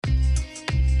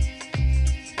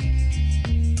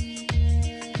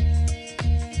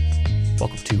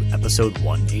Welcome to episode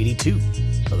 182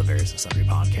 of the Various and Sundry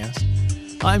podcast.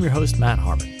 I'm your host, Matt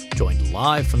Harmon, joined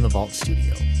live from the Vault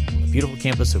Studio on the beautiful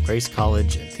campus of Grace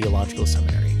College and Theological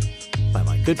Seminary by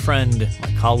my good friend,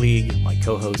 my colleague, my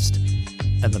co-host,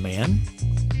 and the man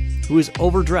who is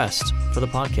overdressed for the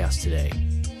podcast today,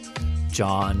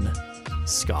 John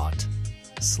Scott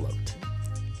Sloat.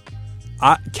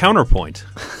 Counterpoint.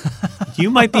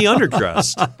 You might be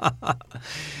underdressed.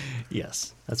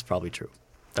 Yes, that's probably true.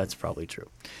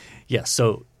 Yes,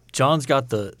 so John's got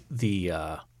the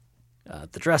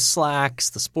dress slacks,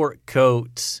 the sport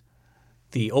coat,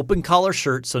 the open collar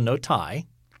shirt, so no tie.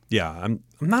 Yeah, I'm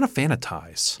not a fan of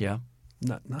ties. Yeah,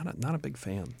 not a big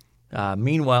fan.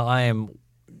 Meanwhile, I am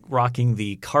rocking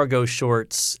the cargo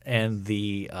shorts and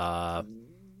the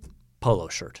polo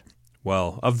shirt.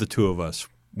 Well, of the two of us,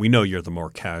 we know you're the more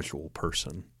casual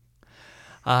person.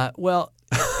 Well,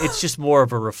 it's just more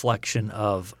of a reflection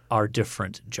of our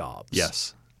different jobs.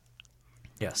 Yes.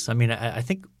 I mean, I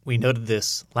think we noted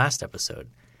this last episode.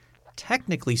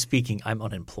 Technically speaking, I'm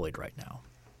unemployed right now.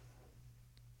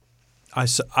 I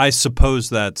suppose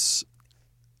that's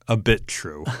a bit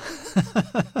true. I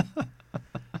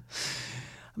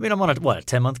mean, I'm on a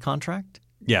 10-month contract?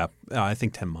 Yeah, I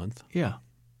think 10 months. Yeah.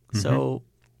 Mm-hmm. So,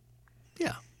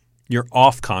 yeah. You're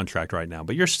off contract right now,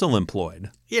 but you're still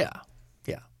employed. Yeah.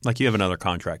 Like you have another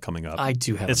contract coming up. I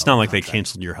do have It's not like contract. They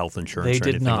canceled your health insurance they or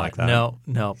anything not. like that.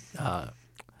 No.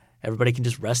 Everybody can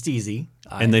just rest easy.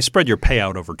 And they spread your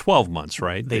payout over 12 months,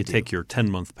 right? They take your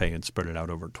 10-month pay and spread it out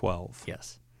over 12.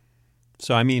 Yes.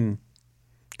 So, I mean,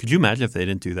 could you imagine if they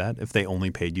didn't do that, if they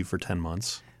only paid you for 10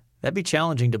 months? That'd be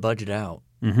challenging to budget out.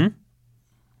 Mm-hmm.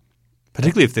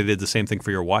 Particularly if they did the same thing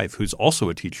for your wife, who's also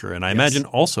a teacher, and I imagine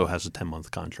also has a 10-month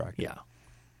contract. Yeah.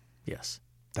 Yes.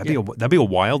 That'd be a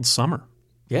wild summer.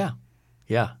 Yeah.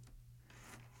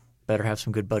 Better have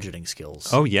some good budgeting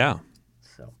skills. Oh, yeah.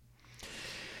 So,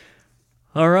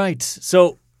 all right.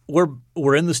 So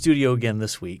we're in the studio again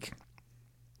this week,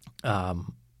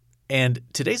 and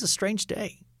today's a strange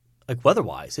day. Like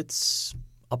weather-wise, it's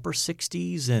upper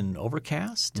 60s and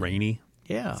overcast. Rainy.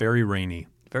 Yeah. Very rainy.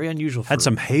 Very unusual. Had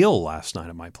some hail last night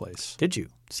at my place. Did you?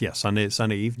 Yeah,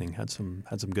 Sunday evening had some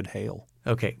good hail.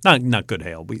 Okay. Not good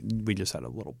hail. We just had a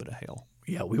little bit of hail.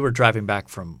 Yeah, we were driving back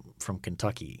from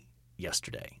Kentucky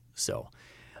yesterday, so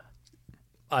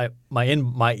my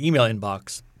email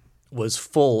inbox was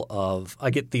full of.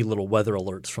 I get the little weather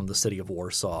alerts from the city of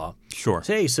Warsaw. Sure.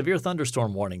 Hey, severe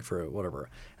thunderstorm warning for whatever,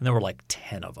 and there were like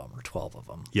 10 of them or 12 of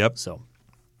them. Yep. So,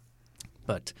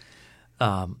 but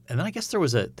and then I guess there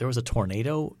was a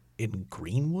tornado in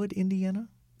Greenwood, Indiana.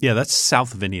 Yeah, that's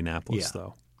south of Indianapolis,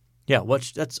 though. Yeah,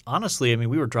 that's honestly, I mean,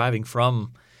 we were driving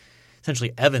from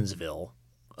essentially Evansville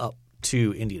up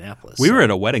to Indianapolis. We were at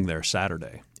a wedding there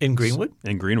Saturday. In Greenwood?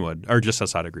 In Greenwood, or just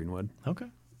outside of Greenwood. Okay.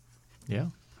 Yeah.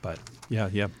 But, yeah.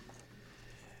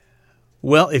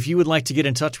 Well, if you would like to get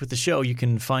in touch with the show, you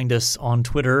can find us on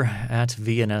Twitter at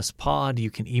VNSPod.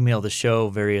 You can email the show,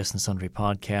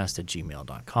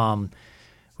 variousandsundarypodcast@gmail.com.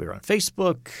 We're on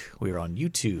Facebook. We're on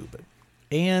YouTube.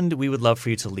 And we would love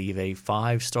for you to leave a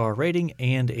 5-star rating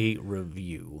and a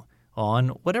review on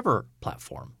whatever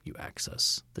platform you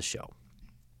access the show.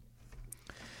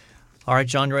 All right,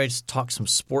 John, you ready to talk some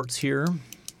sports here?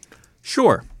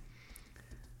 Sure.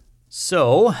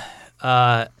 So,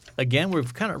 again,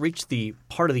 we've kind of reached the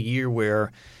part of the year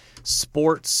where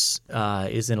sports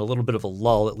is in a little bit of a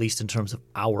lull, at least in terms of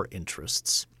our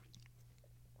interests.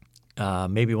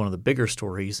 Maybe one of the bigger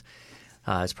stories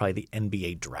is probably the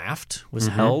NBA draft was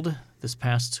held this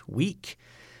past week.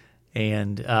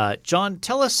 And, John,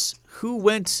 tell us who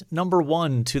went number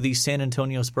 1 to the San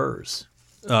Antonio Spurs.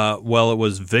 Well, it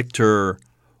was Victor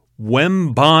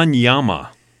Wembanyama.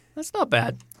 That's not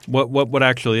bad. What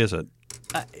actually is it?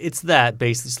 It's that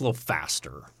base. It's a little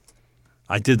faster.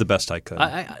 I did the best I could.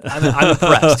 I'm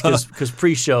impressed because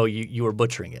pre-show you were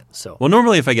butchering it. So well,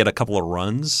 normally if I get a couple of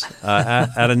runs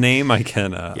at a name, I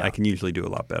can usually do a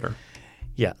lot better.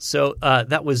 Yeah. So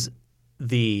it was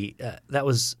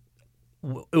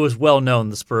well known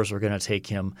the Spurs were going to take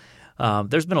him.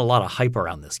 There's been a lot of hype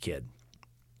around this kid.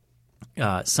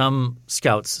 Some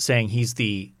scouts saying he's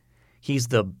the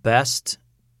best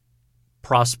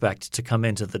prospect to come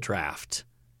into the draft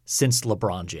since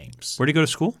LeBron James. Where did he go to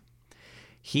school?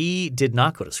 He did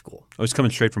not go to school. Oh, he's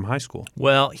coming straight from high school.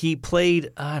 Well, he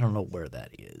played. I don't know where that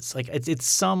is. Like it's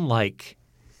some like.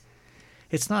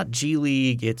 It's not G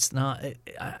League. It's not.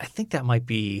 I think that might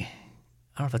be.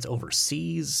 I don't know if that's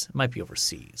overseas. It might be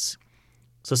overseas.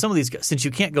 So some of these guys, since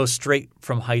you can't go straight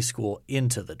from high school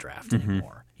into the draft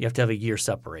anymore, you have to have a year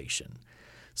separation.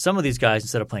 Some of these guys,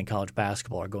 instead of playing college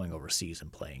basketball, are going overseas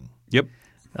and playing. Yep.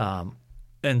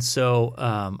 And so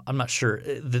I'm not sure.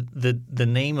 The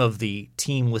name of the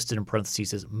team listed in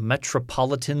parentheses is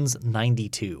Metropolitans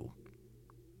 92.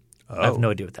 I have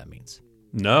no idea what that means.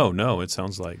 No. It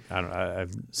sounds like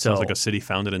sounds like a city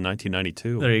founded in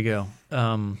 1992. There you go.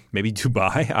 Maybe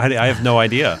Dubai. I have no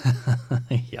idea.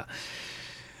 Yeah.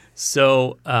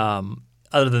 So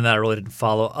other than that, I really didn't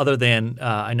follow. Other than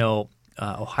I know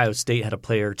Ohio State had a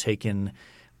player taken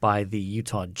by the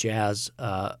Utah Jazz.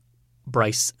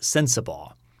 Bryce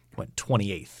Sensabaugh went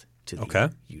 28th to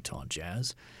the Utah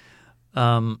Jazz.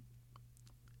 And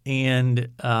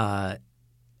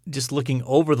just looking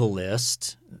over the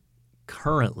list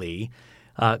currently,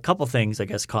 a couple things I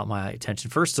guess caught my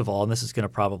attention. First of all, and this is going to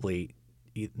probably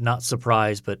not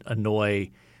surprise but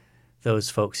annoy those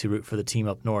folks who root for the team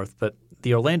up north, but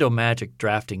the Orlando Magic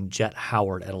drafting Jet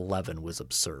Howard at 11 was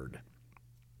absurd.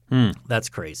 That's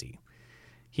crazy.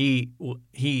 He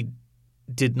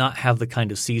did not have the kind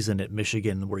of season at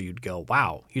Michigan where you'd go,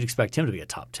 wow, you'd expect him to be a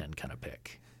top 10 kind of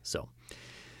pick. So,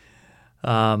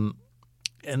 and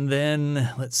then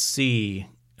let's see,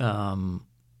 trying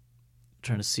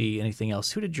to see anything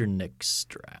else. Who did your Knicks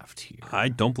draft here? I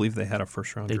don't believe they had a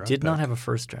first-round draft. They did not have a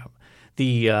first draft.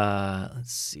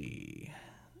 Let's see,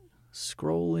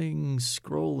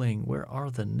 scrolling, where are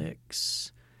the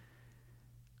Knicks?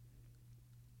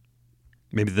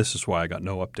 Maybe this is why I got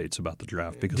no updates about the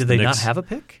draft. Because did they not have a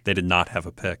pick? They did not have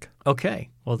a pick. Okay,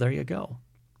 well there you go.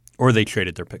 Or they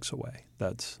traded their picks away.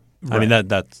 That's what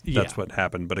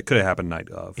happened, but it could have happened night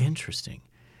of. Interesting.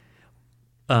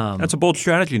 That's a bold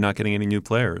strategy, not getting any new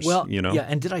players. Well, Yeah.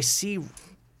 And did I see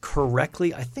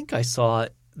correctly? I think I saw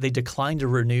they declined to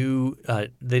renew.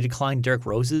 They declined Derrick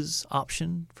Rose's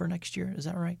option for next year. Is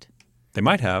that right? They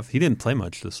might have. He didn't play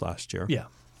much this last year. Yeah.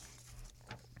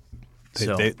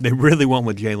 They really went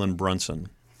with Jalen Brunson.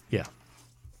 Yeah.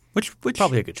 Which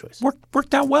probably a good choice.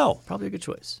 Worked out well. Probably a good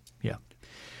choice. Yeah.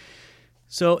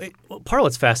 So part of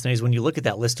what's fascinating is when you look at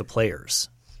that list of players,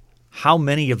 how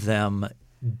many of them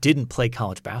didn't play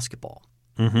college basketball,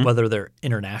 whether they're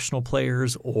international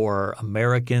players or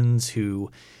Americans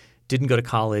who didn't go to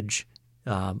college.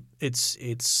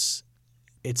 It's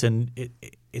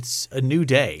a new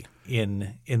day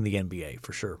in the NBA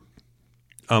for sure.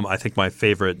 I think my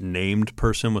favorite named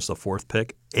person was the fourth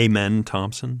pick, Amen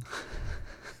Thompson.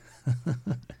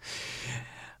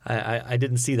 I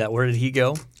didn't see that. Where did he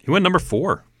go? He went number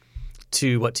 4.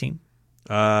 To what team?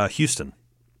 Houston.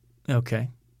 Okay.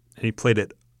 And he played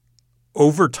at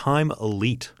Overtime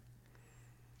Elite.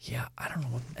 Yeah, I don't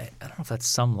know if that's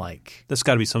some like. That's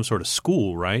got to be some sort of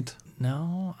school, right?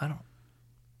 No, I don't.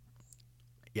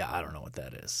 Yeah, I don't know what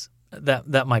that is.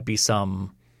 That might be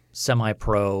some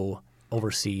semi-pro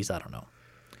overseas. I don't know.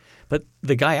 But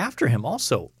the guy after him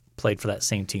also played for that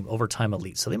same team, Overtime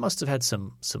Elite. So they must have had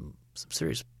some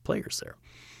serious players there.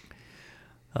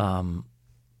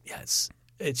 Yeah,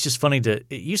 it's just funny to.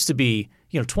 It used to be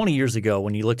 20 years ago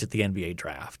when you looked at the NBA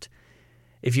draft,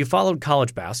 if you followed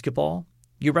college basketball,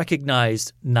 you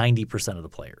recognized 90% of the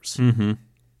players. Mm-hmm.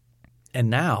 And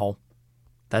now,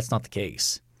 that's not the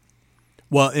case.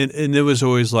 Well, and it was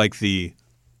always like the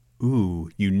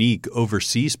unique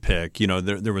overseas pick.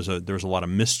 There was a lot of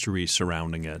mystery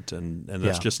surrounding it, and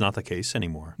that's just not the case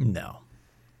anymore. No,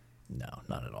 not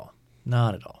at all.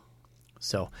 Not at all.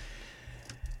 So,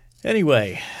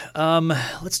 anyway,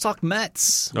 let's talk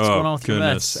Mets. What's going on with the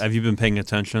Mets? Have you been paying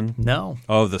attention? No.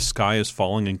 Oh, the sky is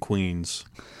falling in Queens.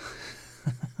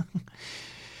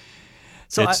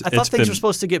 So I thought things were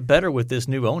supposed to get better with this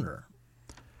new owner.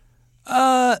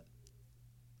 Yeah,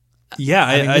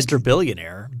 Mr.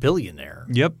 Billionaire.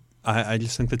 Yep, I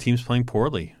just think the team's playing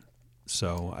poorly.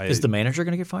 So is the manager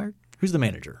going to get fired? Who's the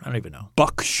manager? I don't even know.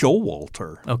 Buck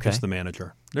Showalter is the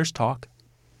manager. There's talk.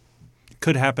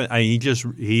 Could happen.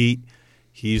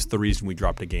 He's the reason we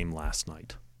dropped a game last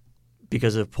night.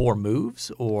 Because of poor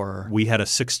moves, or we had a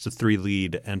 6-3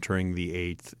 lead entering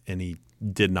the 8th, and he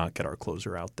did not get our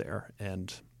closer out there,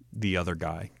 and the other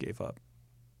guy gave up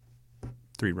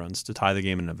 3 runs to tie the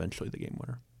game and eventually the game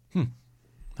winner.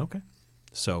 Okay.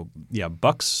 So yeah,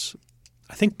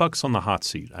 I think Buck's on the hot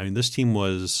seat. I mean, this team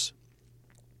was.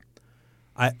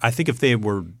 I think if they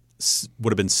would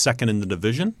have been second in the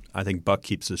division, I think Buck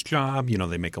keeps his job.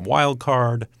 They make a wild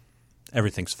card,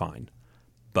 everything's fine,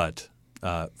 but.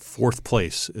 4th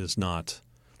place is not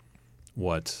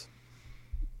what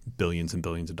billions and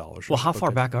billions of dollars. Well, how far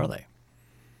back are they?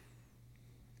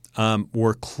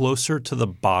 We're closer to the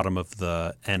bottom of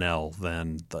the NL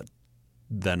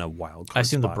than a wild card. I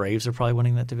assume spot. The Braves are probably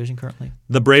winning that division currently.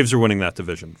 The Braves are winning that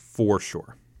division for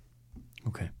sure.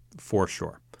 Okay, for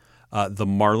sure. The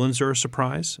Marlins are a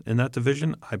surprise in that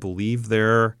division. I believe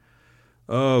they're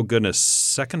Oh, goodness.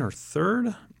 Second or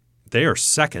third? They are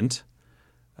second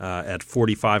at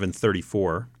 45 and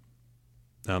 34.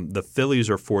 The Phillies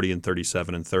are 40 and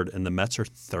 37 and third, and the Mets are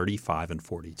 35 and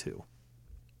 42.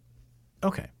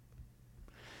 Okay.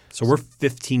 So we're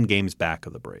 15 games back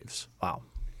of the Braves. Wow.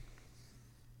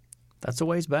 That's a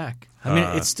ways back. I mean,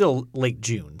 it's still late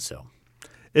June, so.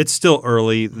 It's still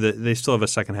early. They still have a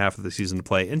second half of the season to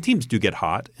play. And teams do get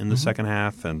hot in the second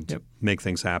half and make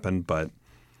things happen. But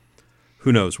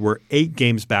who knows? We're 8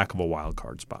 games back of a wild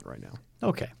card spot right now.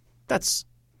 Okay. That's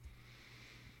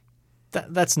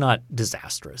not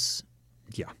disastrous.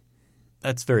 Yeah.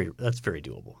 That's very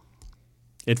doable.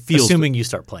 It feels assuming you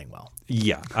start playing well.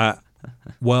 Yeah.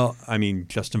 Well, I mean,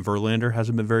 Justin Verlander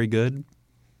hasn't been very good.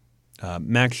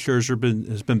 Max Scherzer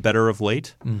has been better of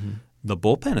late. Mm-hmm. The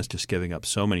bullpen is just giving up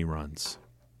so many runs.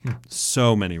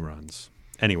 So many runs.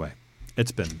 Anyway,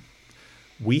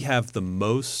 we have the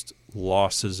most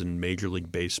losses in Major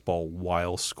League Baseball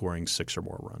while scoring 6 or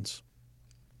more runs.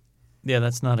 Yeah,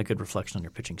 that's not a good reflection on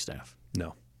your pitching staff.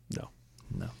 No.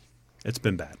 No. It's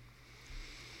been bad.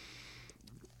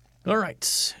 All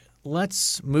right.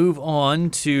 Let's move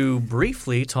on to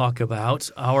briefly talk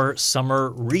about our summer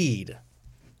read.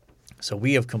 So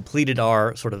we have completed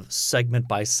our sort of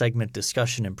segment-by-segment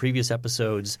discussion in previous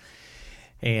episodes.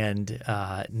 And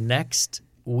next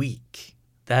week,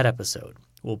 that episode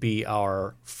will be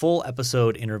our full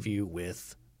episode interview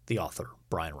with the author,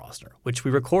 Brian Rosner, which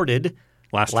we recorded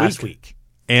last week.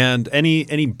 And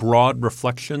any broad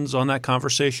reflections on that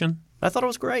conversation? I thought it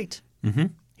was great. Mm-hmm.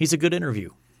 He's a good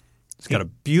interview. He's got a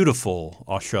beautiful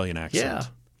Australian accent.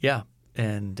 Yeah.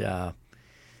 And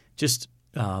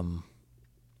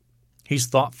he's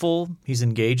thoughtful, he's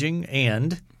engaging,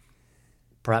 and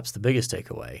perhaps the biggest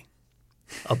takeaway,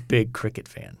 a big cricket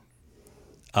fan.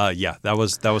 Yeah, that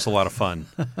was a lot of fun.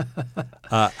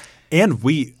 And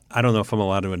I don't know if I'm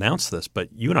allowed to announce this, but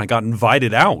you and I got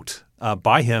invited out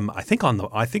by him. I think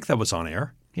that was on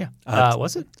air. Yeah.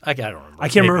 Was it? I don't remember. I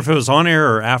can't remember if it was on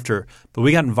air or after, but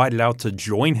we got invited out to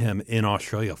join him in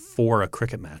Australia for a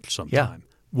cricket match sometime,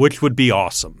 which would be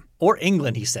awesome. Or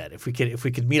England, he said, if we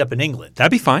could meet up in England.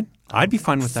 That'd be fine. I'd be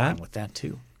fine with that. Fine with that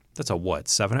too. That's a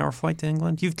 7-hour flight to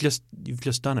England? You've just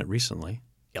done it recently.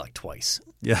 Yeah, like twice.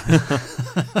 Yeah.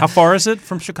 How far is it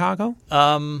from Chicago?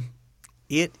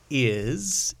 It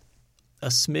is a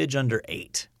smidge under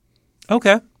 8.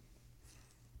 Okay.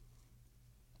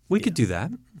 We could do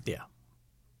that. Yeah.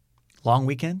 Long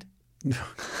weekend?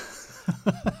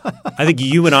 I think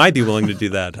you and I'd be willing to do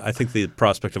that. I think the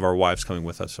prospect of our wives coming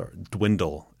with us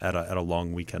dwindle at a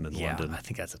long weekend in London. Yeah, I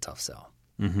think that's a tough sell.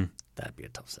 Mm-hmm. That'd be a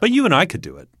tough sell. But you and I could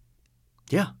do it.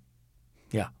 Yeah.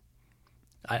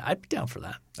 I'd be down for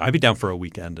that. I'd be down for a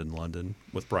weekend in London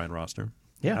with Brian Rosner.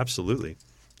 Yeah. Absolutely.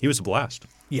 He was a blast.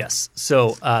 Yes.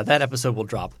 So that episode will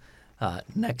drop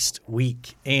next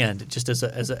week. And just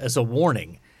as a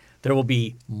warning, there will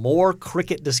be more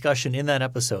cricket discussion in that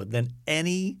episode than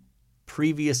any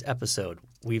previous episode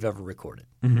we've ever recorded.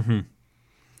 Mm-hmm.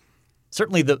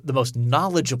 Certainly the most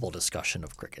knowledgeable discussion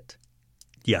of cricket.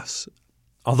 Yes.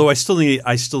 Although I still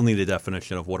need a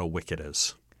definition of what a wicket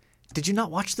is. Did you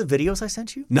not watch the videos I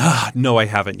sent you? No, I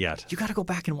haven't yet. You got to go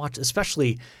back and watch,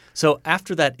 especially – so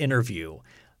after that interview,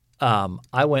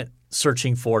 I went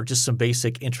searching for just some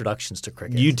basic introductions to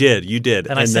cricket. You did.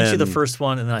 And I sent you the first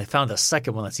one, and then I found a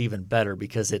second one that's even better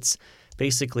because it's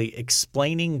basically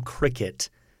explaining cricket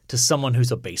to someone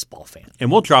who's a baseball fan. And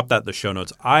we'll drop that in the show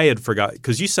notes. I had forgot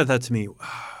because you said that to me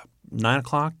 9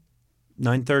 o'clock,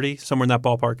 9:30, somewhere in that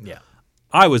ballpark. Yeah.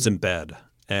 I was in bed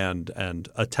and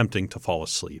attempting to fall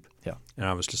asleep. Yeah. And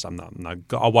I was just I'm not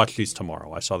I'll watch these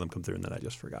tomorrow. I saw them come through and then I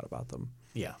just forgot about them.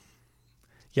 Yeah.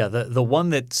 Yeah, the one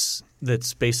that's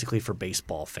basically for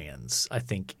baseball fans, I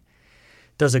think,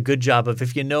 does a good job of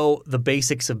if you know the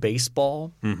basics of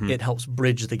baseball, it helps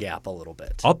bridge the gap a little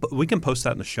bit. We can post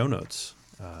that in the show notes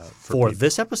for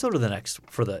this episode or the next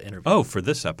for the interview. Oh, for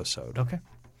this episode. Okay.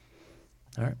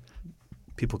 All right.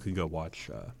 People can go watch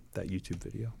that YouTube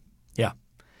video. Yeah.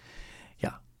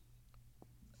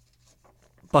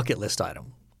 Bucket list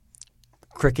item: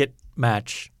 cricket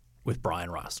match with Brian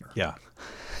Rosner. Yeah.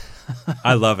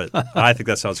 I love it. I think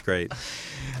that sounds great.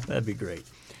 That'd be great.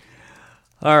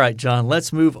 All right, John,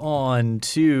 let's move on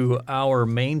to our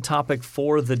main topic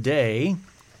for the day,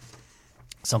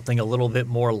 something a little bit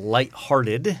more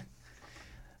lighthearted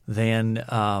than,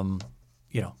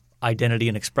 identity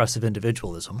and expressive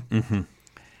individualism. Mm-hmm.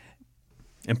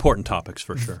 Important topics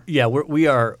for sure. Yeah, we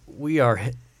are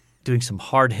doing some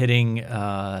hard-hitting,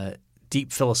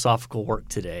 deep philosophical work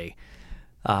today.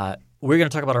 We're going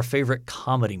to talk about our favorite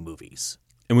comedy movies.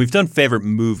 And we've done favorite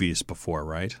movies before,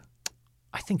 right?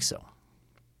 I think so.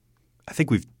 I think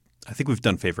we've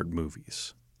done favorite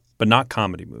movies, but not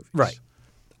comedy movies. Right.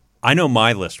 I know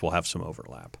my list will have some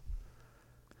overlap.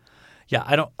 Yeah,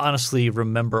 I don't honestly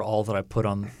remember all that I put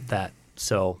on that.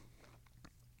 So,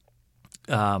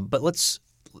 but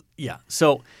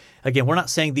So, again, we're not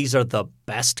saying these are the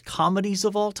best comedies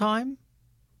of all time.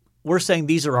 We're saying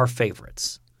these are our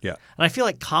favorites. Yeah. And I feel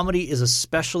like comedy is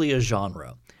especially a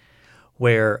genre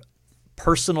where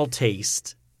personal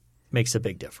taste makes a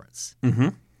big difference. Mm-hmm.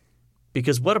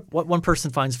 Because what one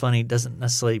person finds funny doesn't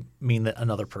necessarily mean that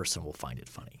another person will find it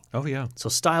funny. Oh, yeah. So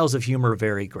styles of humor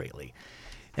vary greatly.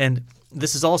 And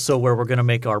this is also where we're going to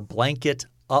make our blanket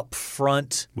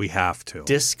upfront We have to.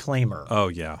 disclaimer. Oh,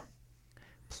 yeah.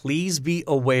 Please be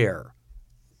aware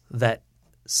that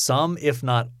some, if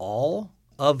not all,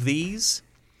 of these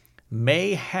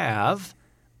may have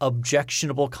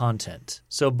objectionable content.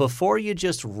 So before you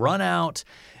just run out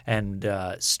and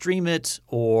stream it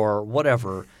or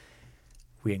whatever,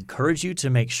 we encourage you to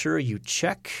make sure you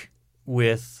check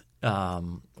with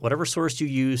whatever source you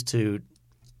use to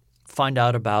find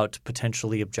out about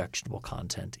potentially objectionable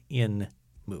content in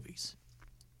movies.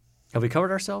 Have we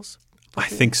covered ourselves? I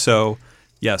think so.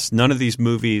 Yes. None of these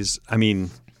movies,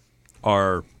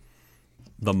 are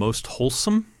the most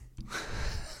wholesome.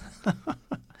 I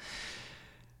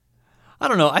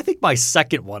don't know. I think my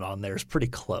second one on there is pretty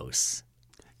close.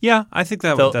 Yeah, I think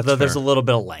that's Though fair. there's a little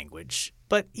bit of language.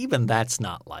 But even that's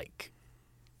not like –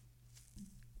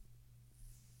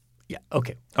 yeah,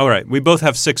 okay. All right. We both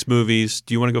have 6 movies.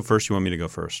 Do you want to go first? Do you want me to go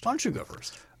first? Why don't you go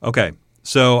first? Okay.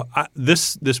 So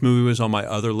this movie was on my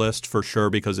other list for sure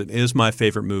because it is my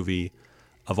favorite movie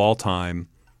of all time,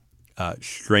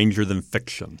 Stranger Than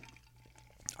Fiction.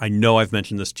 I know I've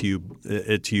mentioned this to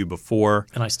you before.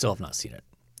 And I still have not seen it.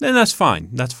 And that's fine.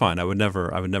 That's fine. I would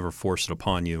never force it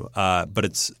upon you. But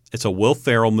it's a Will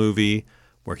Ferrell movie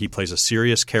where he plays a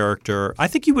serious character. I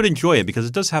think you would enjoy it because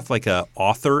it does have like a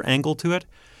author angle to it.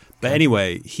 But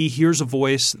anyway, he hears a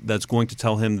voice that's going to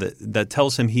tell him that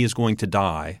tells him he is going to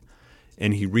die,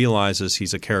 and he realizes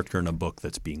he's a character in a book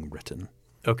that's being written.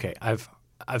 Okay, I've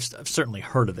certainly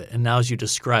heard of it, and now as you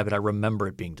describe it, I remember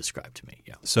it being described to me.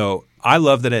 Yeah. So I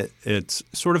love that it's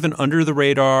sort of an under the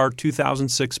radar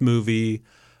 2006 movie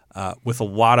with a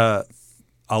lot of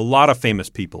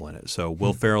famous people in it. So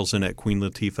Will Ferrell's in it, Queen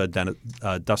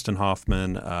Latifah, Dustin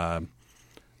Hoffman,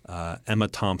 Emma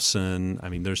Thompson. I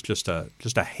mean, there's just a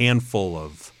handful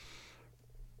of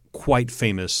quite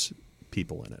famous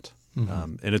people in it,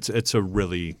 and I think it's a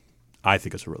really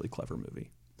clever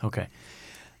movie. Okay.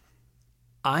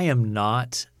 I am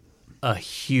not a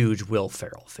huge Will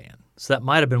Ferrell fan, so that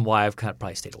might have been why I've kind of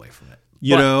probably stayed away from it.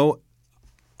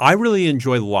 I really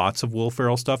enjoy lots of Will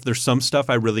Ferrell stuff. There's some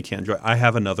stuff I really can't enjoy. I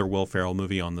have another Will Ferrell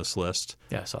movie on this list.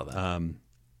 Yeah, I saw that.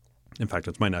 In fact,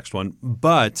 it's my next one.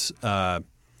 But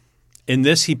in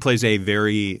this, he plays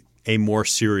a more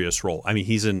serious role. I mean,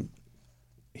 he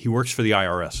works for the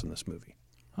IRS in this movie.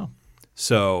 Oh,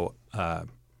 so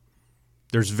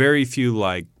there's very few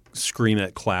like scream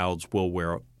at clouds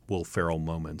Will Ferrell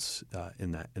moments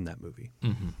in that movie.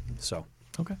 Mm-hmm. So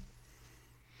okay.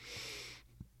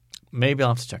 Maybe I'll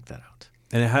have to check that out.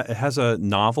 And it has a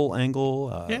novel angle,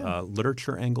 a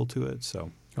literature angle to it.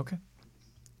 So okay.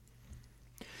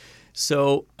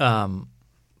 So the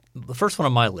first one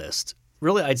on my list,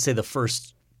 really, I'd say the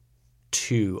first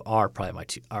two are probably my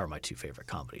two favorite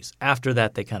comedies. After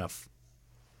that, they kind of,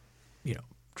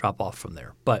 drop off from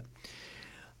there. But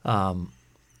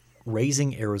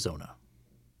Raising Arizona.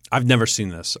 I've never seen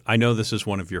this. I know this is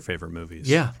one of your favorite movies.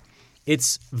 Yeah,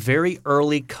 it's very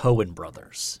early Coen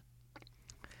brothers.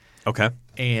 Okay.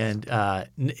 And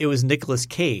it was Nicolas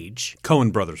Cage.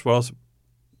 Coen brothers. What else?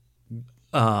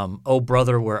 Oh,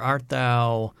 Brother, Where Art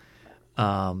Thou?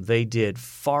 They did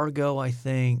Fargo, I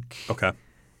think. Okay.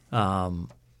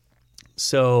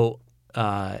 So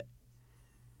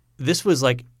this was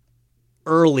like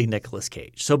early Nicolas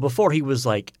Cage. So before he was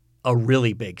like a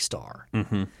really big star.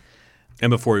 Mm-hmm. And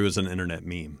before he was an internet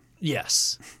meme.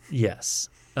 Yes.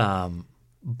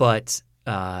 But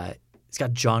it's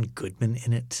got John Goodman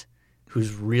in it,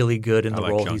 who's really good in the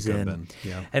role he's in.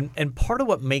 Yeah. And part of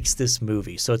what makes this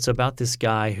movie, so it's about this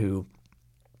guy who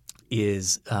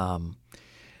is a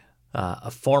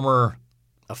former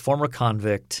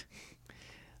convict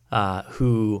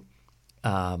who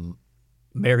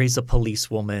marries a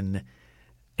policewoman,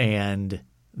 and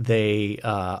they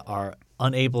are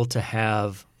unable to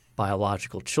have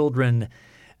biological children,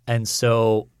 and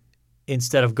so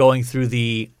instead of going through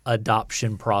the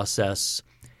adoption process,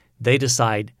 they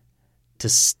decide to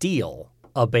steal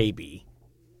a baby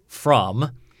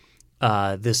from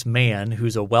this man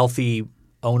who's a wealthy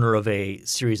owner of a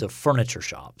series of furniture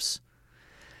shops.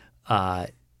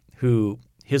 who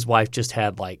his wife just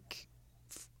had like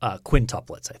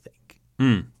quintuplets, I think.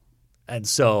 Mm. And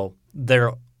so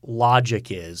their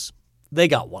logic is they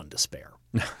got one to spare.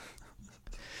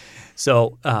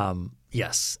 So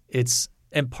yes,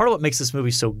 and part of what makes this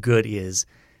movie so good is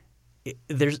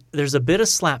there's a bit of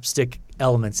slapstick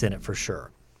elements in it for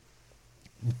sure,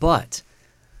 but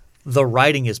the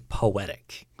writing is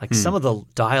poetic. Like some of the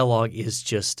dialogue is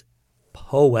just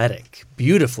poetic,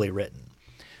 beautifully written.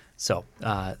 So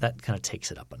that kind of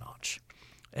takes it up a notch,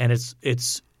 and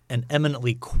it's an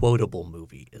eminently quotable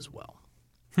movie as well.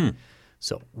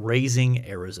 So Raising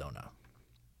Arizona.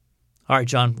 All right,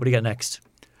 John, what do you got next?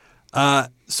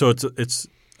 So it's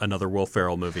another Will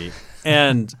Ferrell movie,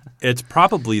 and it's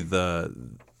probably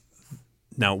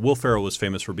now Will Ferrell was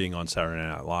famous for being on Saturday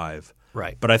Night Live,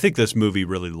 right? But I think this movie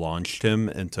really launched him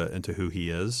into who he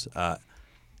is.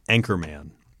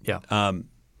 Anchorman. Yeah.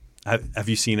 Have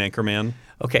you seen Anchorman?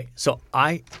 Okay, so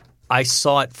I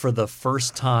saw it for the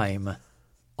first time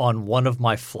on one of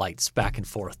my flights back and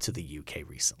forth to the UK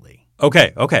recently.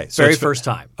 Okay. So Very first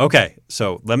time. Okay,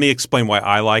 so let me explain why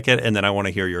I like it, and then I want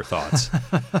to hear your thoughts.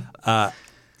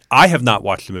 I have not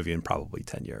watched the movie in probably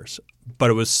 10 years, but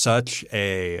it was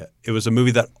a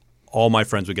movie that all my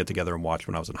friends would get together and watch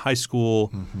when I was in high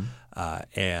school,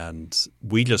 and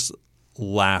we just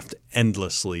laughed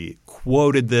endlessly,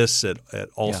 quoted this at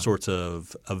all sorts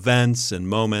of events and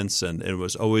moments, and it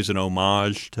was always an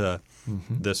homage to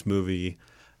this movie.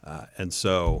 And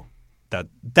so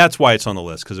that's why it's on the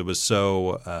list, because it was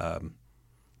so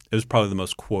it was probably the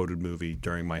most quoted movie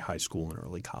during my high school and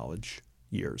early college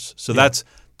years. So that's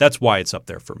why it's up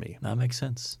there for me. That makes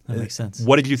sense.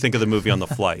 What did you think of the movie on the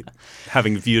flight,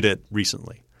 having viewed it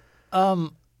recently?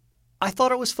 I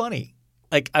thought it was funny.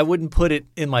 Like, I wouldn't put it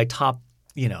in my top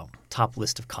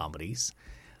list of comedies,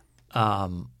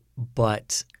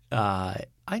 but I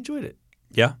enjoyed it.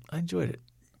 Yeah, I enjoyed it.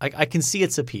 I can see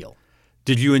its appeal.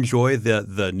 Did you enjoy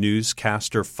the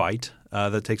newscaster fight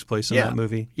that takes place in that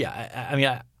movie? Yeah, I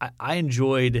mean, I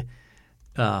enjoyed.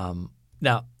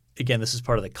 Now, again, this is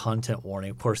part of the content warning.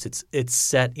 Of course, it's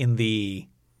set in the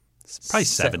probably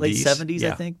 70s, late 70s,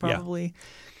 yeah. I think, probably. Yeah.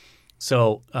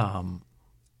 So,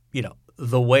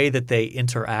 the way that they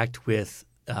interact with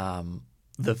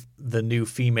the new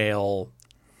female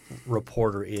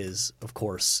reporter is, of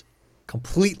course,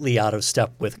 completely out of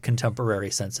step with contemporary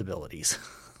sensibilities.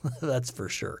 That's for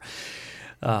sure.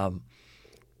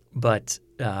 But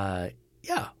I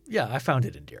found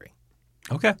it endearing.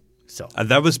 Okay. So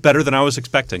that was better than I was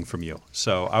expecting from you.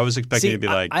 So I was expecting to be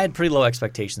like, I had pretty low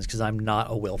expectations because I'm not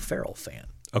a Will Ferrell fan.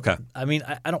 Okay. I mean,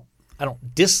 I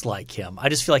don't dislike him. I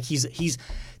just feel like he's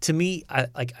to me.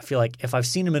 I feel like if I've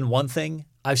seen him in one thing,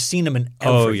 I've seen him in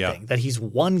everything. Oh, yeah. That he's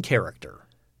one character.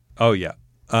 Oh yeah.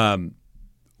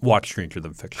 Watch Stranger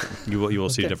Than Fiction. You will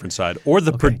see a different side. Or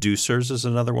The Producers is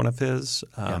another one of his.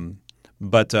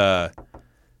 But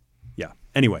yeah.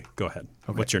 Anyway, go ahead.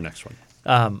 Okay. What's your next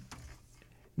one?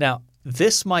 Now,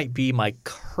 this might be my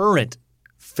current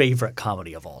favorite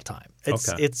comedy of all time.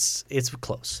 It's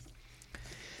close.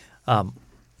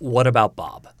 What About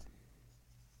Bob?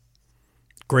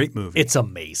 Great movie. It's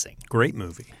amazing. Great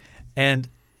movie. And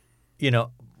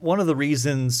one of the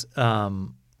reasons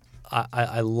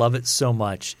I love it so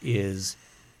much is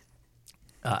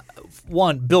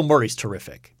one, Bill Murray's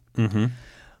terrific,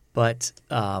 but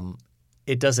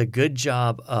it does a good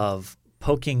job of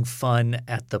poking fun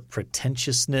at the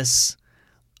pretentiousness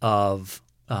of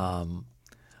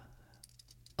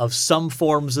some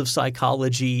forms of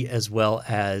psychology, as well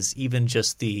as even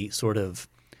just the sort of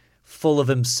full of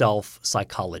himself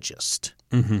psychologist.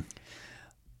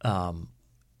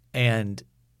 And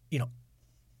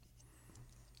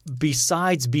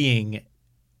besides being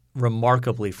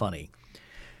remarkably funny,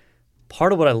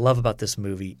 part of what I love about this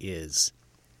movie is,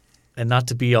 and not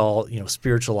to be all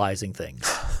spiritualizing things,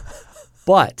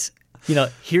 but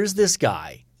here's this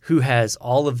guy who has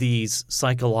all of these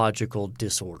psychological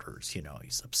disorders.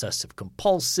 He's obsessive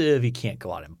compulsive. He can't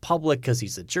go out in public because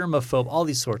he's a germaphobe. All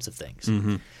these sorts of things.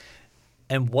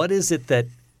 And what is it that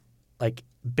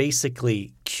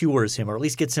basically cures him, or at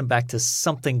least gets him back to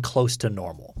something close to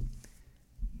normal?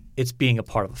 It's being a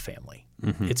part of a family.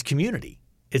 It's community.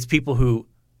 It's people who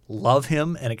love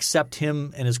him and accept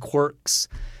him and his quirks,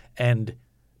 and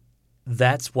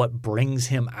that's what brings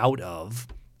him out of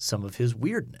some of his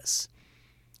weirdness.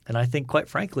 And I think, quite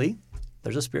frankly,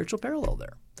 there's a spiritual parallel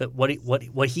there. That what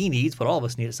he needs, what all of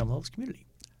us need, is some level of community.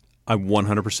 I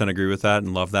 100% agree with that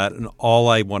and love that. And all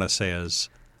I want to say is,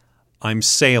 I'm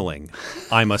sailing.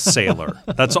 I'm a sailor.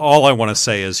 That's all I want to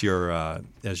say as your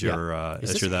Is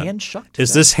this hand shucked?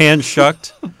 Is this hand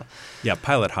shucked? Yeah,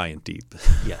 pilot high and deep.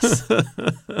 Yes.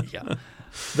 Yeah.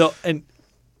 Though, and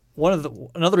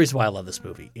another reason why I love this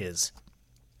movie is,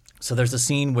 so there's a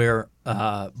scene where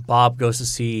Bob goes to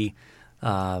see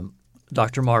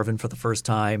Dr. Marvin for the first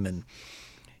time, and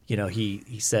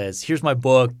he says, "Here's my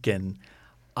book, and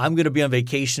I'm going to be on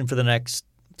vacation for the next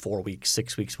 4 weeks,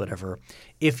 6 weeks, whatever.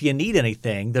 If you need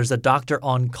anything, there's a doctor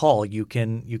on call you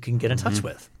can get in touch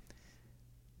with."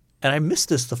 And I missed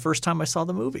this the first time I saw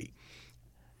the movie.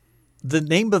 The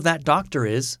name of that doctor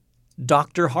is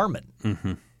Dr. Harmon.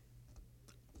 Mm-hmm.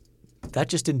 That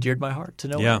just endeared my heart to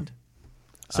no Yeah. end.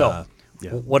 So,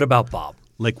 what about Bob?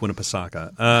 Lake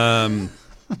Winnipesaukee.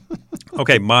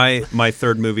 Okay, my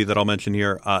third movie that I'll mention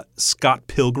here, Scott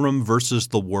Pilgrim versus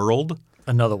the World.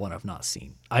 Another one I've not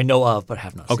seen. I know of, but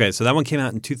have not seen. Okay, so that one came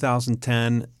out in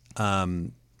 2010,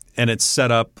 and it's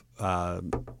set up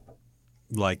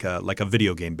like a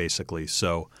video game, basically.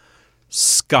 So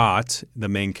Scott, the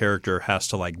main character, has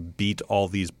to beat all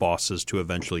these bosses to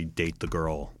eventually date the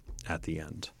girl at the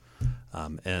end.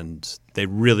 And they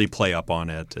really play up on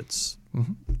it. It's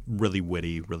really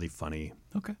witty, really funny.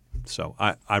 Okay. So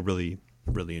I really,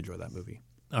 really enjoy that movie.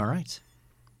 All right.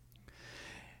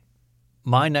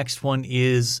 My next one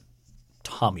is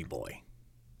Tommy Boy.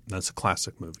 That's a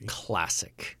classic movie.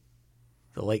 Classic.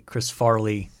 The late Chris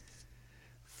Farley.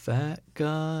 Fat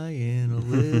guy in a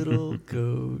little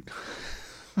coat.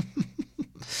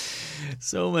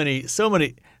 So many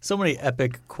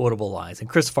epic quotable lines. And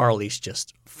Chris Farley's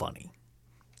just funny.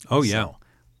 Oh, yeah.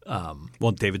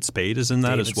 Well, David Spade is in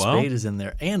that as well. David Spade is in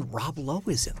there. And Rob Lowe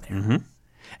is in there. Mm-hmm.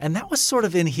 And that was sort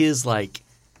of in his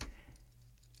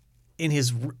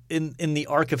in the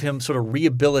arc of him sort of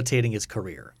rehabilitating his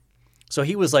career. So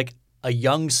he was like a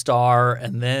young star,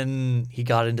 and then he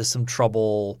got into some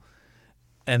trouble,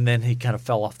 and then he kind of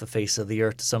fell off the face of the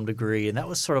earth to some degree. And that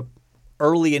was sort of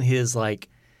early in his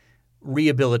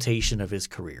rehabilitation of his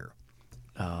career.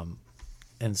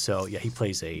 And so, yeah, he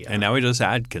plays a and now he does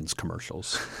Adkins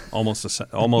commercials almost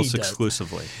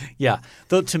exclusively. Yeah.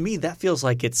 Though to me, that feels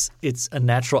like it's a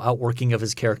natural outworking of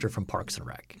his character from Parks and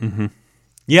Rec. Mm-hmm.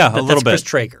 Yeah, a little bit. Chris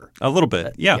Traeger. A little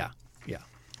bit, yeah. Yeah.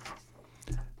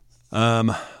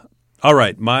 All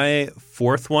right, my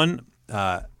fourth one,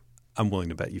 I'm willing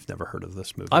to bet you've never heard of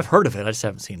this movie. I've heard of it. I just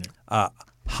haven't seen it.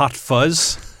 Hot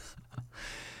Fuzz.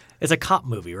 It's a cop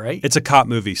movie, right? It's a cop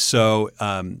movie. So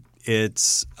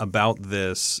it's about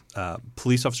this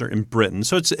police officer in Britain.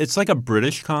 So it's like a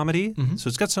British comedy. Mm-hmm. So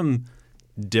it's got some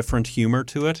different humor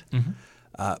to it. Mm-hmm.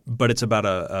 But it's about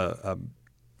a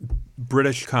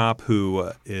British cop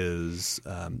who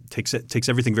takes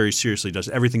everything very seriously, does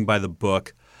everything by the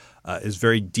book, is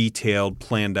very detailed,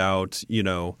 planned out,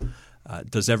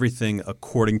 does everything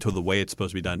according to the way it's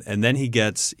supposed to be done. And then he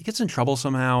gets in trouble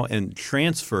somehow and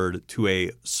transferred to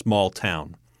a small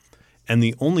town. And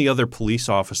the only other police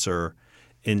officer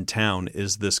in town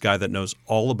is this guy that knows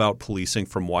all about policing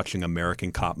from watching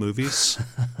American cop movies.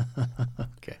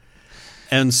 Okay.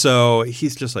 And so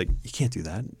he's just like, you can't do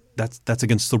that. That's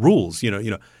against the rules,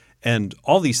 And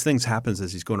all these things happens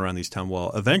as he's going around these towns.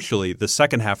 Well, eventually, the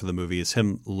second half of the movie is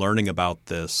him learning about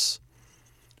this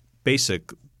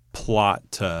basic plot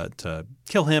to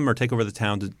kill him or take over the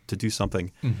town to do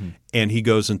something. Mm-hmm. And he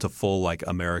goes into full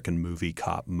American movie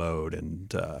cop mode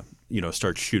and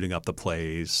starts shooting up the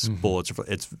place. Mm-hmm. Bullets.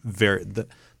 It's very the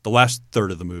last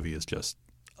third of the movie is just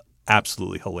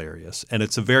absolutely hilarious, and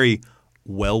it's a very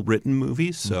well written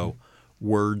movie. So. Mm-hmm.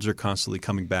 Words are constantly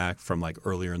coming back from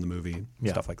earlier in the movie,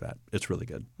 stuff like that. It's really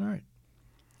good. All right.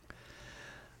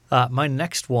 My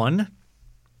next one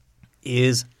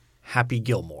is Happy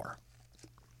Gilmore,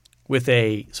 with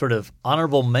a sort of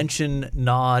honorable mention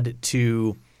nod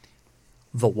to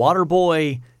The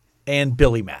Waterboy and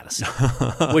Billy Madison,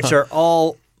 which are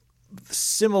all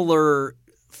similar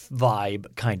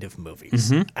vibe kind of movies.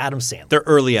 Mm-hmm. Adam Sandler. They're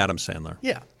early Adam Sandler.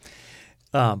 Yeah.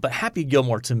 But Happy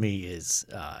Gilmore to me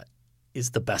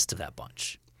is the best of that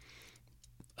bunch.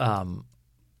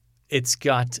 It's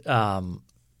got and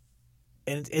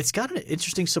it's got an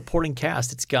interesting supporting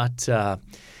cast. It's got I'm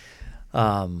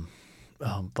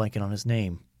blanking on his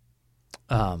name.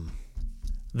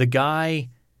 The guy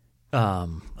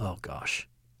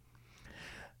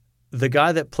the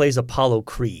guy that plays Apollo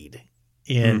Creed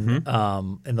in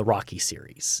the Rocky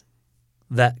series.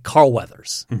 That Carl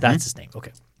Weathers. Mm-hmm. That's his name.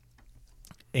 Okay.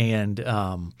 And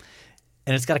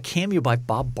it's got a cameo by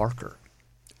Bob Barker.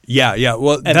 Yeah.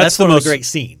 Well, and that's one of the great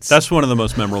scenes. That's one of the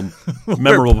most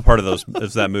memorable part of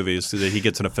that movie is that he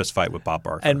gets in a fist fight with Bob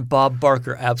Barker. And Bob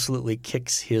Barker absolutely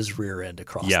kicks his rear end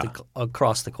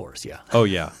across the course. Yeah. Oh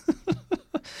yeah.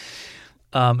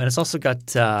 And it's also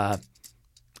got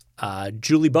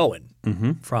Julie Bowen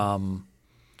from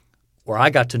where I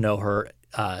got to know her,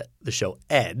 the show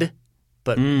Ed,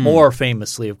 but more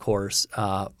famously, of course,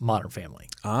 Modern Family.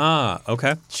 Ah,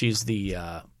 okay. She's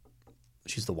the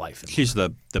wife. She's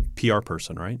the PR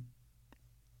person, right?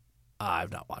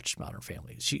 I've not watched Modern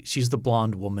Family. She's the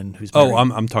blonde woman who's married. Oh,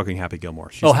 I'm talking Happy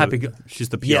Gilmore. She's she's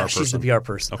the PR person. Yeah, she's the PR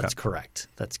person. Okay.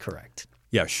 That's correct.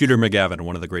 Yeah, Shooter McGavin,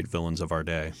 one of the great villains of our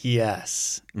day.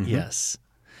 Yes, yes.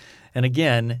 And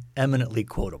again, eminently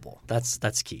quotable.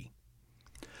 That's key.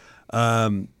 All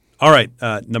right,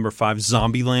 number 5,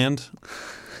 Zombieland.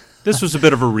 This was a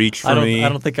bit of a reach for me. I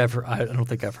don't think I've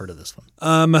heard of this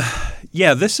one.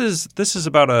 Yeah, this is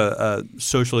about a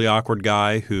socially awkward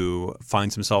guy who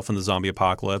finds himself in the zombie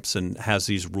apocalypse and has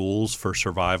these rules for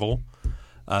survival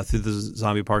through the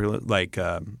zombie apocalypse, like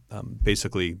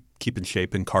basically keep in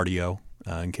shape and cardio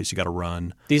in case you got to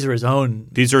run. These are his own.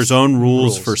 These are his own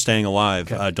rules for staying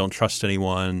alive. Okay. Don't trust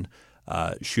anyone.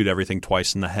 Shoot everything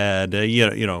twice in the head.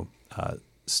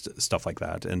 Stuff like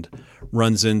that, and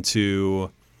runs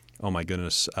into. Oh, my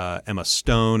goodness. Emma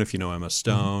Stone, if you know Emma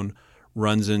Stone,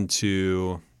 runs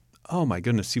into – oh, my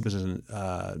goodness. He was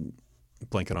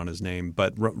blanking on his name,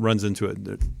 but runs into a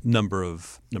number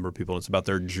of people. It's about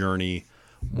their journey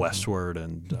westward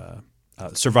and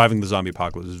surviving the zombie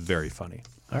apocalypse is very funny.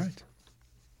 All right.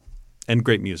 And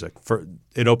great music.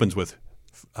 It opens with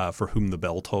For Whom the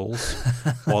Bell Tolls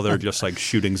while they're just like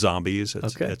shooting zombies.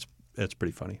 It's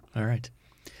pretty funny. All right.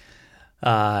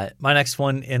 My next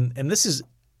one, and this is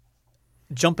 –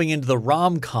 jumping into the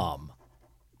rom-com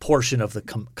portion of the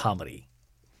comedy,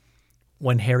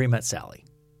 When Harry Met Sally.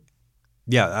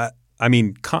 Yeah, I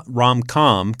mean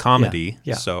rom-com comedy.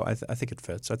 Yeah. So I think it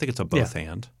fits. I think it's a both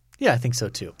and. Yeah, I think so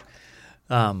too.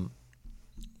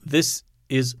 This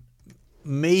is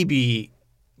maybe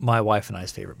my wife and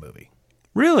I's favorite movie.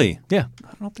 Really? Yeah.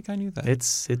 I don't think I knew that.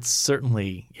 It's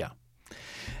certainly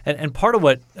and part of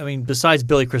what I mean, besides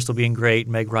Billy Crystal being great,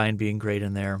 Meg Ryan being great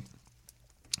in there.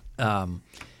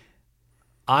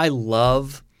 I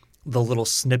love the little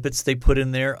snippets they put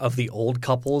in there of the old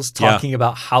couples talking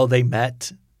about how they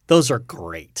met. Those are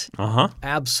great.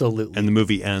 Absolutely. And the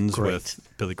movie ends with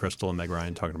Billy Crystal and Meg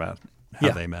Ryan talking about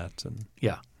how they met. And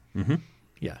Yeah,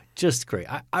 just great.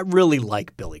 I really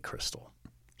like Billy Crystal.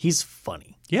 He's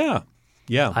funny. Yeah.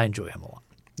 I enjoy him a lot.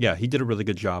 Yeah, he did a really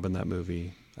good job in that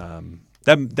movie.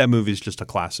 That movie is just a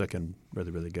classic and really,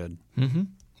 really good.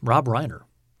 Rob Reiner.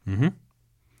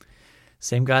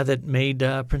 Same guy that made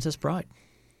Princess Bride.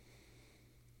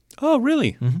 Oh,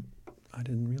 really? I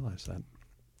didn't realize that.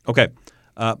 Okay.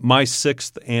 My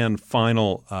sixth and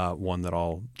final one that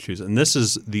I'll choose, and this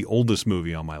is the oldest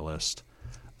movie on my list,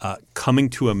 Coming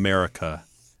to America,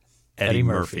 Eddie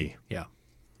Murphy. Yeah.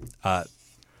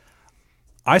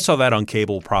 I saw that on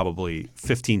cable probably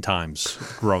 15 times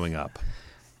growing up.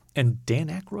 And Dan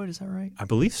Aykroyd, is that right? I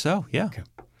believe so, yeah. Okay.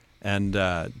 And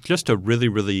just a really,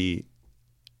 really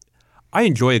 – I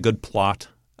enjoy a good plot,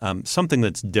 something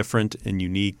that's different and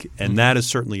unique, and that is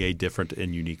certainly a different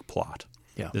and unique plot.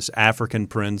 Yeah. This African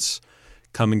prince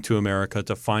coming to America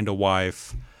to find a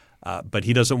wife, but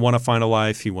he doesn't want to find a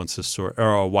wife. He wants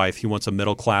a wife. He wants a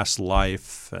middle-class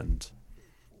life and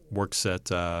works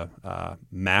at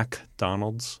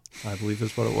McDonald's, I believe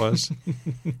is what it was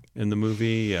in the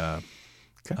movie.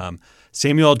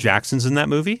 Samuel L. Jackson's in that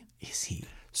movie. Is he?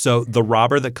 So the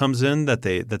robber that comes in that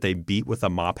they beat with a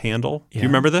mop handle. Do you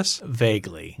remember this?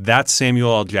 Vaguely. That's Samuel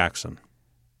L. Jackson.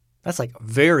 That's like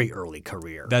very early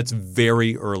career. That's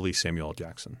very early Samuel L.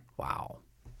 Jackson. Wow.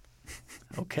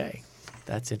 Okay.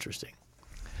 That's interesting.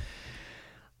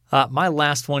 My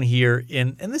last one here,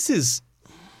 and this is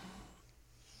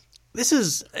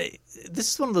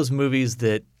one of those movies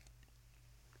that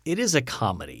it is a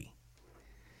comedy.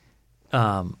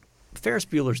 Ferris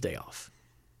Bueller's Day Off.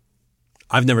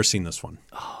 I've never seen this one.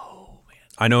 Oh, man.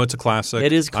 I know it's a classic.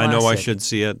 It is classic. I know I should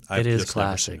see it. I've it is just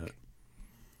classic. Never seen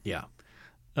it.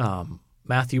 Yeah.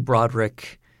 Matthew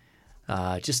Broderick. He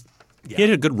had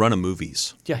a good run of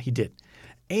movies. Yeah, he did.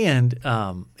 And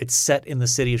it's set in the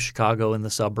city of Chicago in the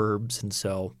suburbs. And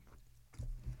so,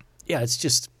 yeah, it's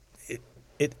just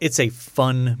it's a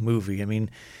fun movie. I mean,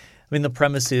 the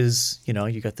premise is,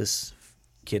 you got this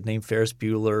kid named Ferris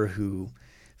Bueller who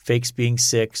fakes being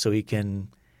sick so he can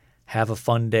have a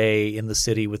fun day in the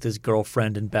city with his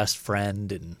girlfriend and best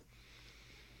friend, and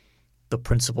the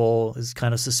principal is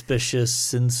kind of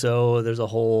suspicious, and so there's a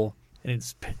whole – and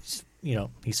it's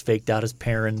he's faked out his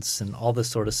parents and all this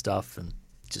sort of stuff, and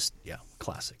just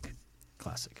classic.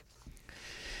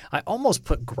 I almost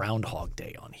put Groundhog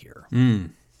Day on here.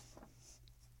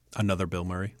 Another Bill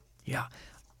Murray. Yeah.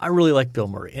 I really like Bill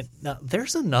Murray. And now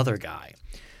there's another guy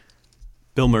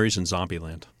Bill Murray's in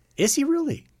Zombieland. Is he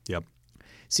really? Yep.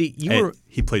 See,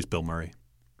 He plays Bill Murray.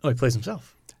 Oh, he plays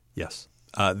himself. Yes.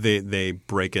 They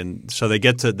break in. So they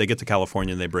get to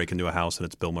California and they break into a house and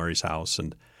it's Bill Murray's house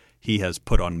and he has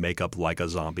put on makeup like a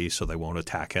zombie so they won't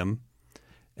attack him.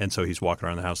 And so he's walking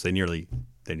around the house. They nearly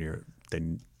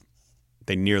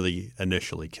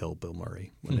initially kill Bill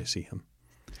Murray when they see him.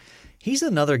 He's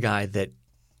another guy that,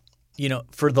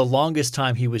 for the longest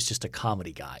time he was just a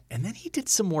comedy guy. And then he did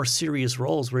some more serious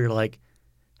roles where you're like,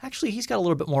 actually he's got a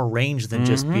little bit more range than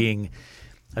just being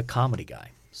a comedy guy.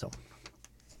 So,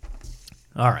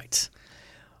 all right.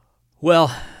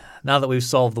 Well, now that we've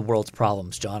solved the world's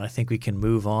problems, John, I think we can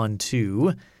move on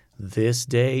to this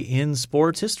day in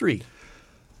sports history.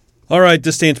 All right,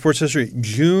 this day in sports history,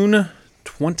 June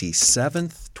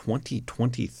 27th,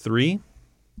 2023. In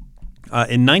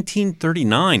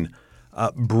 1939,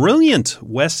 brilliant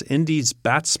West Indies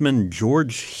batsman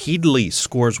George Headley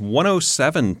scores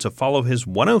 107 to follow his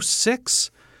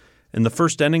 106 in the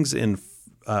first innings in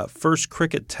first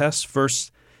cricket test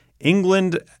versus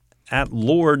England at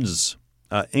Lord's.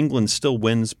 England still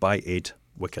wins by 8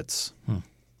 wickets.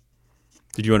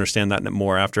 Did you understand that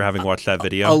more after having watched that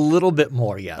video? A little bit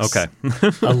more, yes. Okay.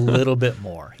 A little bit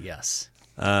more, yes.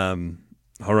 All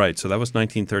right, so that was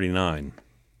 1939.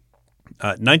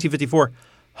 1954,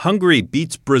 Hungary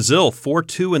beats Brazil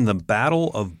 4-2 in the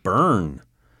Battle of Bern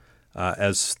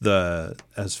as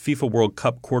FIFA World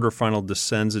Cup quarterfinal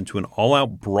descends into an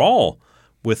all-out brawl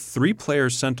with 3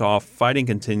 players sent off. Fighting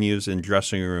continues in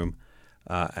dressing room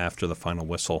after the final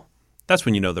whistle. That's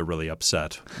when you know they're really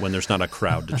upset, when there's not a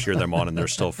crowd to cheer them on and they're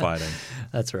still fighting.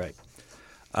 That's right.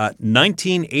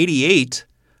 1988,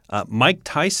 Mike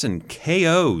Tyson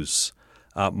KOs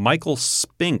Michael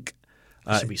Spink.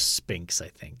 It should be Spinks, I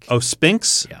think. Oh,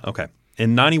 Spinks? Yeah. Okay.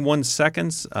 In 91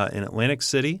 seconds in Atlantic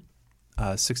City,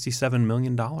 $67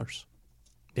 million.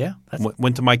 Yeah.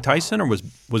 Went to Mike Tyson or was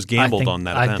gambled on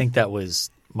that event? I think that was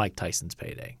Mike Tyson's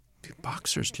payday. Dude,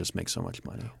 boxers just make so much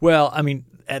money. Well, I mean,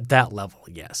 at that level,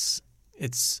 yes.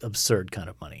 It's absurd kind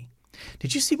of money.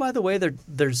 Did you see, by the way,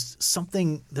 there's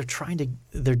something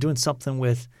they're doing something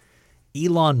with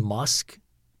Elon Musk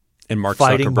and Mark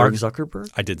Zuckerberg?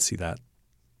 I did see that.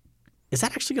 Is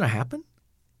that actually going to happen?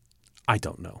 I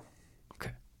don't know.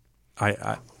 Okay.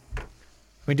 I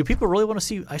mean, do people really want to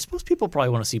see – I suppose people probably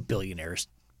want to see billionaires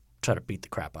try to beat the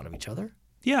crap out of each other.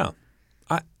 Yeah.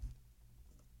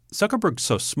 Zuckerberg's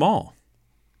so small.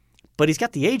 But he's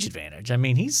got the age advantage. I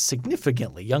mean, he's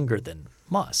significantly younger than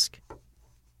Musk.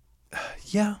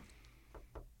 Yeah.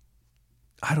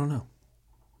 I don't know.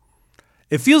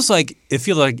 It feels like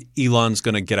Elon's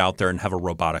going to get out there and have a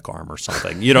robotic arm or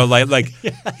something. Like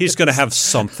yes. He's going to have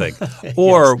something.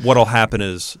 Or yes. What'll happen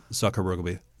is Zuckerberg will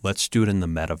be, let's do it in the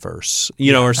metaverse,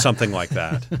 or something like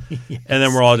that. Yes. And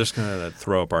then we're all just going to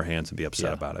throw up our hands and be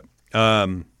upset about it.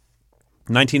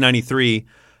 1993,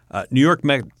 New York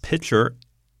Mets pitcher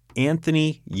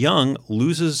Anthony Young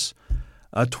loses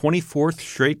a 24th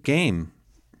straight game.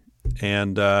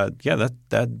 And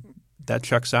that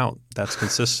checks out. That's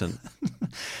consistent.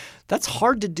 That's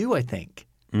hard to do, I think.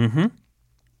 Mm-hmm.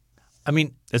 I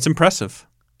mean, it's impressive.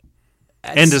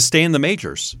 And to stay in the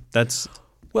majors. That's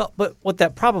well, but what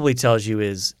that probably tells you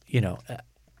is,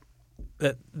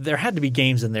 that there had to be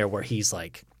games in there where he's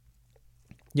like,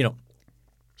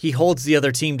 he holds the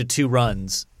other team to 2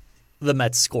 runs, the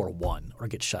Mets score 1 or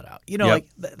get shut out. Like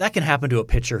that can happen to a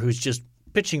pitcher who's just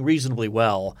pitching reasonably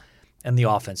well and the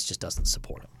offense just doesn't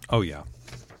support him. Oh, yeah.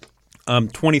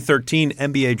 2013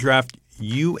 NBA draft,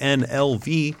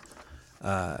 UNLV,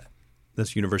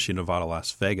 that's University of Nevada,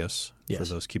 Las Vegas, for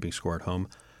those keeping score at home.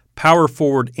 Power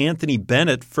forward Anthony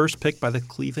Bennett, first pick by the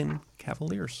Cleveland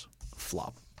Cavaliers.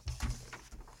 Flop.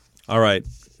 All right.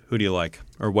 Who do you like?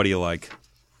 Or what do you like?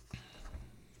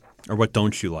 Or what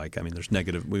don't you like? I mean, there's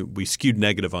negative. We skewed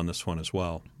negative on this one as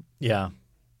well. Yeah.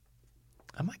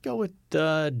 I might go with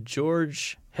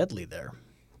George Headley there.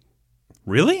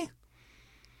 Really?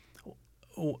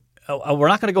 We're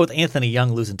not going to go with Anthony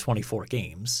Young losing 24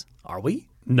 games, are we?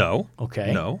 No.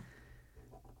 Okay. No.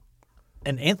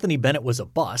 And Anthony Bennett was a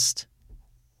bust.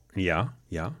 Yeah.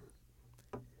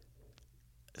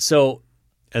 So.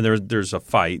 And there's a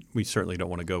fight. We certainly don't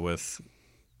want to go with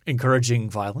encouraging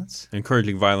violence.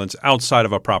 Encouraging violence outside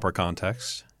of a proper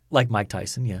context. Like Mike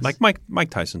Tyson, yes. Like Mike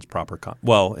Tyson's proper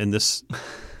well, in this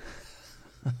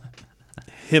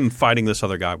him fighting this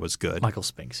other guy was good. Michael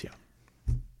Spinks, yeah.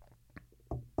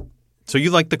 So you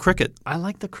like the cricket? I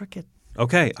like the cricket.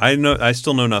 Okay. I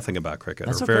still know nothing about cricket.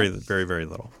 That's or okay. Very, very, very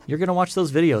little. You're going to watch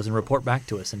those videos and report back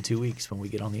to us in 2 weeks when we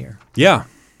get on the air. Yeah.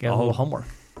 Get a little homework.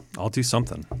 I'll do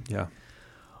something. Yeah.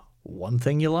 One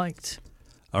thing you liked.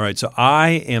 All right, so I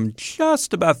am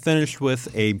just about finished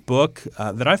with a book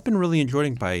that I've been really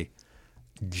enjoying by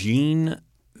Gene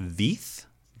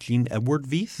Edward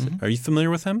Veith. Mm-hmm. Are you familiar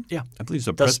with him? Yeah. I believe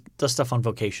so. Does stuff on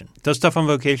vocation. Does stuff on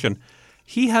vocation.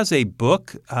 He has a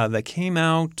book that came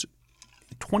out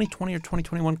 2020 or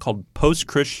 2021 called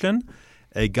Post-Christian,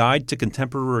 A Guide to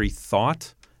Contemporary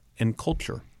Thought and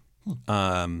Culture.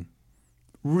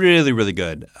 Really, really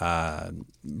good.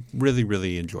 Really,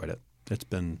 really enjoyed it. It's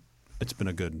been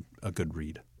a good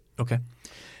read. Okay.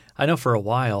 I know for a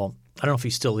while, I don't know if he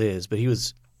still is, but he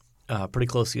was pretty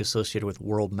closely associated with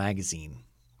World Magazine.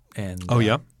 And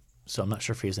so I'm not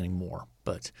sure if he is anymore,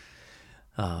 but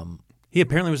he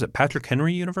apparently was at Patrick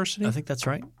Henry University. I think that's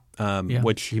right.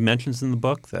 Which he mentions in the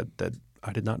book that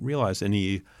I did not realize. And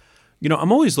he,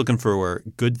 I'm always looking for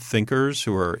good thinkers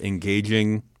who are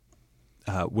engaging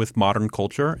with modern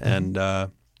culture, and I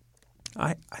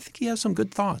think he has some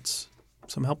good thoughts,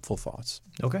 some helpful thoughts.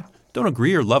 Okay. Don't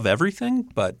agree or love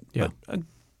everything, but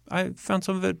I found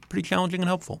some of it pretty challenging and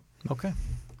helpful. Okay.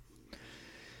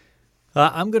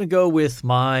 I'm going to go with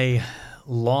my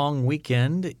long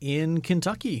weekend in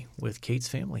Kentucky with Kate's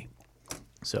family.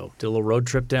 So did a little road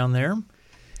trip down there.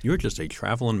 You're just a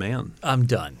traveling man. I'm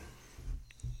done.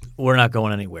 We're not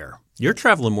going anywhere. You're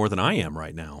traveling more than I am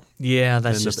right now. Yeah,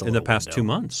 that's just in the past window. 2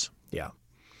 months. Yeah.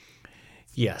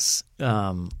 Yes.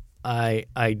 I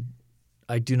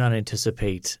do not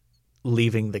anticipate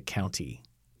leaving the county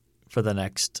for the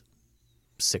next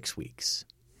 6 weeks.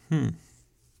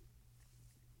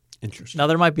 Interesting. Now,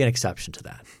 there might be an exception to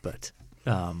that, but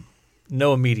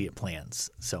no immediate plans.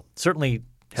 So certainly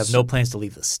have no plans to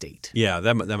leave the state. Yeah,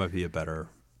 that might be a better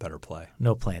play.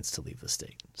 No plans to leave the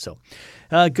state. So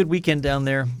good weekend down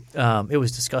there. It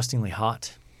was disgustingly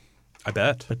hot. I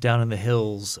bet. But down in the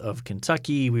hills of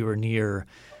Kentucky, we were near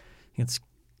it's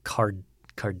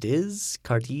Cardiz,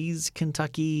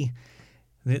 Kentucky.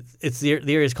 It's the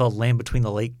area is called Land Between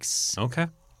the Lakes. Okay.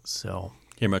 So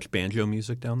hear much banjo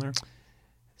music down there?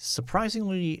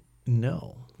 Surprisingly,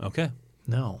 no. Okay.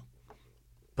 No.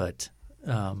 But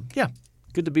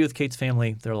good to be with Kate's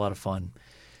family. They're a lot of fun.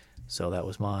 So that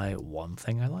was my one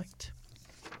thing I liked.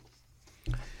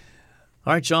 All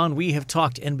right, John, we have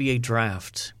talked NBA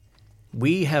draft.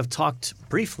 We have talked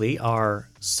briefly our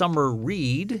summer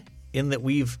read in that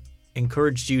we've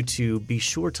encouraged you to be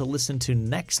sure to listen to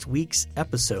next week's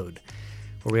episode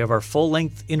where we have our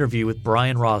full-length interview with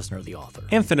Brian Rosner, the author.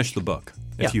 And finish the book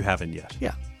if you haven't yet.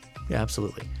 Yeah,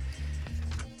 absolutely.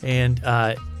 And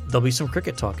there'll be some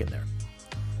cricket talk in there.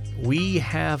 We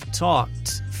have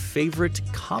talked favorite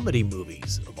comedy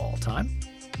movies of all time.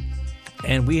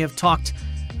 And we have talked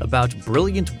about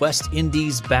brilliant West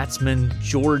Indies batsman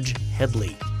George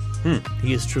Headley.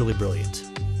 He is truly brilliant.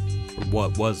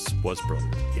 What was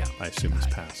brilliant? Yeah. I assume he's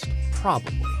passed.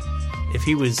 Probably. If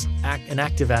he was an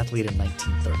active athlete in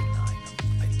 1939,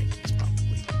 I think he's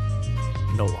probably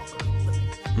no longer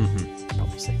living.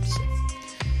 Probably safe to say.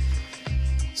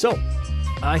 So,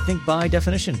 I think by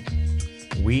definition,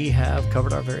 we have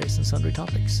covered our various and sundry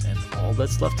topics. And all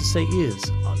that's left to say is,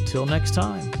 until next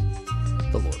time,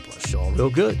 the Lord bless you all real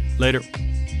good. Later.